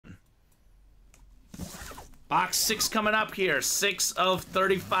Box 6 coming up here, 6 of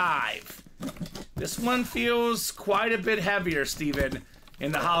 35. This one feels quite a bit heavier, Steven,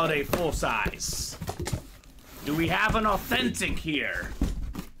 in the holiday full size. Do we have an authentic here?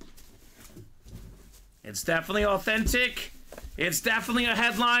 It's definitely authentic. It's definitely a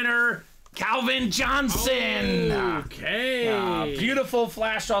headliner. Calvin Johnson. Okay. Beautiful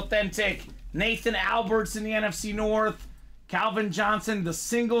flash authentic. Nathan Alberts in the NFC North. Calvin Johnson, the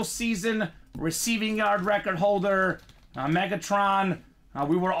single season receiving yard record holder. Megatron.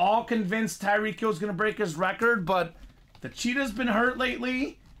 We were all convinced Tyreek Hill was going to break his record, but the Cheetah's been hurt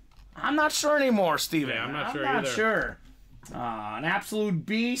lately. I'm not sure anymore, Steven. Yeah, I'm not not sure. An absolute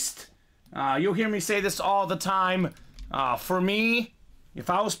beast. You'll hear me say this all the time. For me, if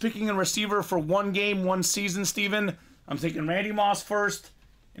I was picking a receiver for one game, one season, Steven, I'm thinking Randy Moss first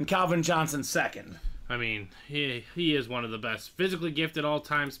and Calvin Johnson second. I mean, he is one of the best physically gifted all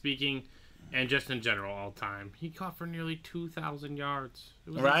time speaking, and just in general all time. He caught for nearly 2,000 yards.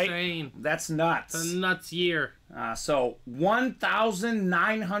 It was insane. That's nuts. It's a nuts year. So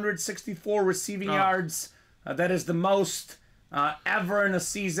 1,964 receiving yards. That is the most ever in a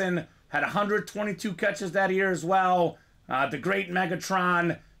season. Had 122 catches that year as well. The great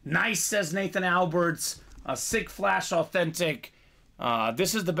Megatron. Nice, says Nathan Alberts. Sick flash authentic.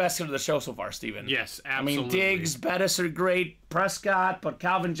 This is the best hit of the show so far, Steven. Yes, absolutely. I mean, Diggs, Bettis are great. Prescott, but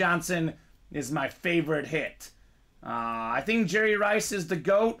Calvin Johnson is my favorite hit. I think Jerry Rice is the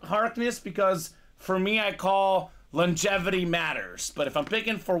GOAT, Harkness, because for me, I call longevity matters. But if I'm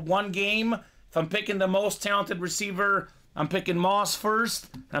picking for one game, if I'm picking the most talented receiver, I'm picking Moss first,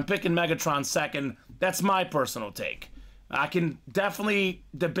 and I'm picking Megatron second. That's my personal take. I can definitely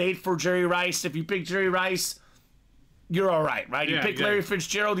debate for Jerry Rice. If you pick Jerry Rice, you're all right? You pick Larry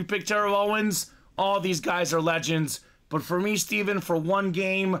Fitzgerald, you pick Terrell Owens, all these guys are legends. But for me, Steven, for one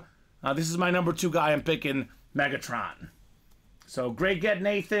game, this is my number 2 guy. I'm picking Megatron. So great get,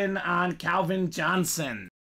 Nathan, on Calvin Johnson.